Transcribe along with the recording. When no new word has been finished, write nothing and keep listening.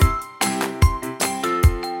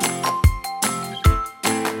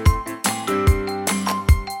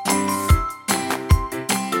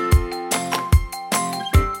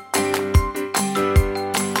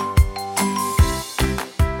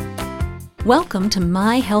Welcome to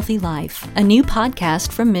My Healthy Life, a new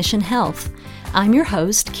podcast from Mission Health. I'm your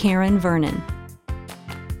host, Karen Vernon.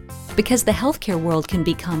 Because the healthcare world can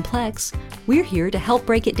be complex, we're here to help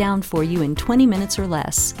break it down for you in 20 minutes or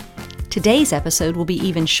less. Today's episode will be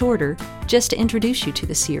even shorter, just to introduce you to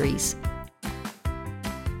the series.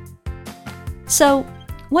 So,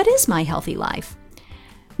 what is My Healthy Life?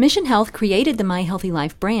 Mission Health created the My Healthy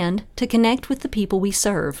Life brand to connect with the people we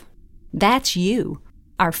serve. That's you.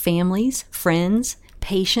 Our families, friends,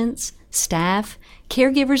 patients, staff,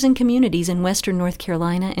 caregivers, and communities in Western North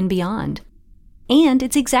Carolina and beyond. And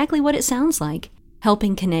it's exactly what it sounds like,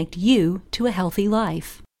 helping connect you to a healthy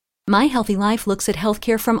life. My Healthy Life looks at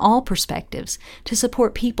healthcare from all perspectives to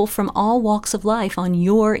support people from all walks of life on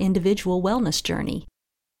your individual wellness journey.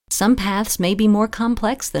 Some paths may be more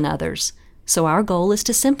complex than others, so our goal is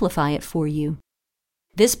to simplify it for you.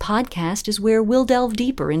 This podcast is where we'll delve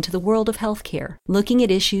deeper into the world of healthcare, looking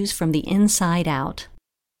at issues from the inside out.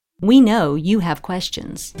 We know you have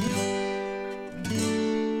questions.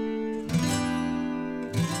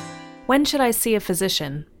 When should I see a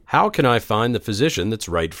physician? How can I find the physician that's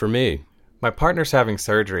right for me? My partner's having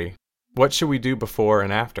surgery. What should we do before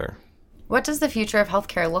and after? What does the future of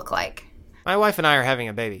healthcare look like? My wife and I are having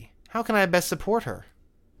a baby. How can I best support her?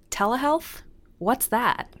 Telehealth? What's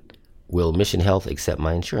that? Will Mission Health accept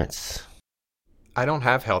my insurance? I don't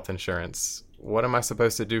have health insurance. What am I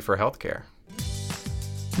supposed to do for healthcare?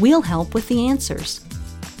 We'll help with the answers.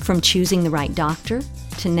 From choosing the right doctor,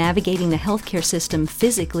 to navigating the healthcare system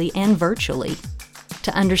physically and virtually,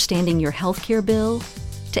 to understanding your healthcare bill,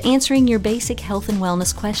 to answering your basic health and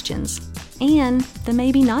wellness questions, and the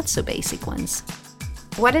maybe not so basic ones.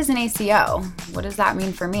 What is an ACO? What does that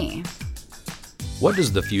mean for me? What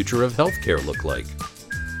does the future of healthcare look like?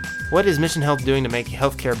 What is Mission Health doing to make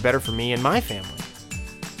healthcare better for me and my family?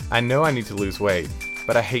 I know I need to lose weight,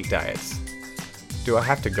 but I hate diets. Do I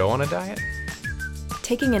have to go on a diet?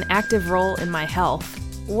 Taking an active role in my health.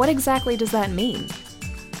 What exactly does that mean?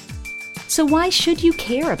 So why should you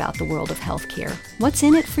care about the world of healthcare? What's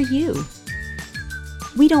in it for you?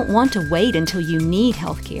 We don't want to wait until you need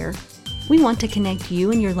healthcare. We want to connect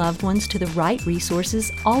you and your loved ones to the right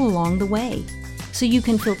resources all along the way, so you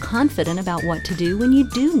can feel confident about what to do when you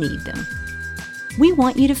do need them. We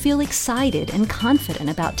want you to feel excited and confident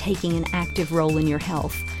about taking an active role in your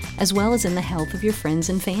health, as well as in the health of your friends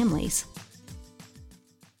and families.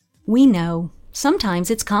 We know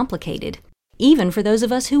sometimes it's complicated, even for those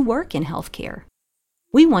of us who work in healthcare.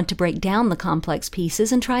 We want to break down the complex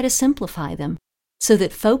pieces and try to simplify them, so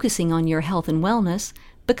that focusing on your health and wellness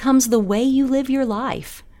becomes the way you live your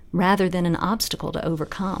life, rather than an obstacle to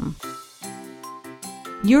overcome.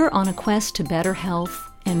 You're on a quest to better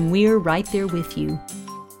health, and we're right there with you.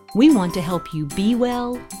 We want to help you be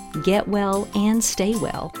well, get well, and stay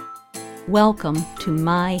well. Welcome to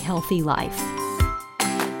My Healthy Life.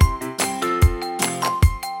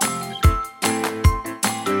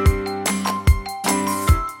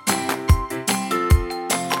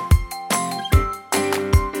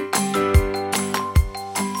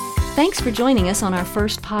 Thanks for joining us on our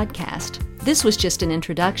first podcast. This was just an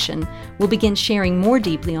introduction. We'll begin sharing more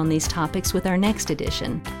deeply on these topics with our next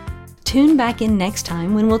edition. Tune back in next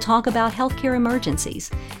time when we'll talk about healthcare emergencies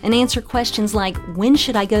and answer questions like, when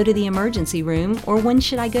should I go to the emergency room, or when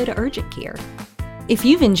should I go to urgent care? If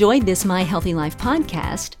you've enjoyed this My Healthy Life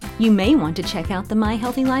podcast, you may want to check out the My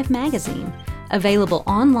Healthy Life magazine, available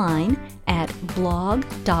online at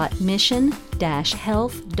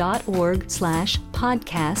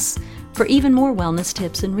blog.mission-health.org/podcasts for even more wellness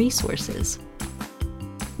tips and resources.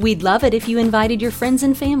 We'd love it if you invited your friends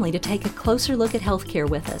and family to take a closer look at healthcare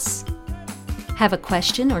with us. Have a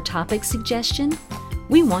question or topic suggestion?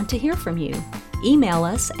 We want to hear from you. Email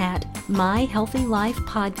us at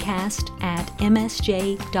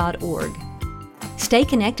myhealthylifepodcast@msj.org. Stay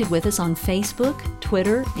connected with us on Facebook,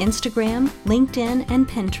 Twitter, Instagram, LinkedIn, and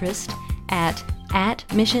Pinterest at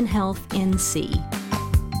Mission Health NC.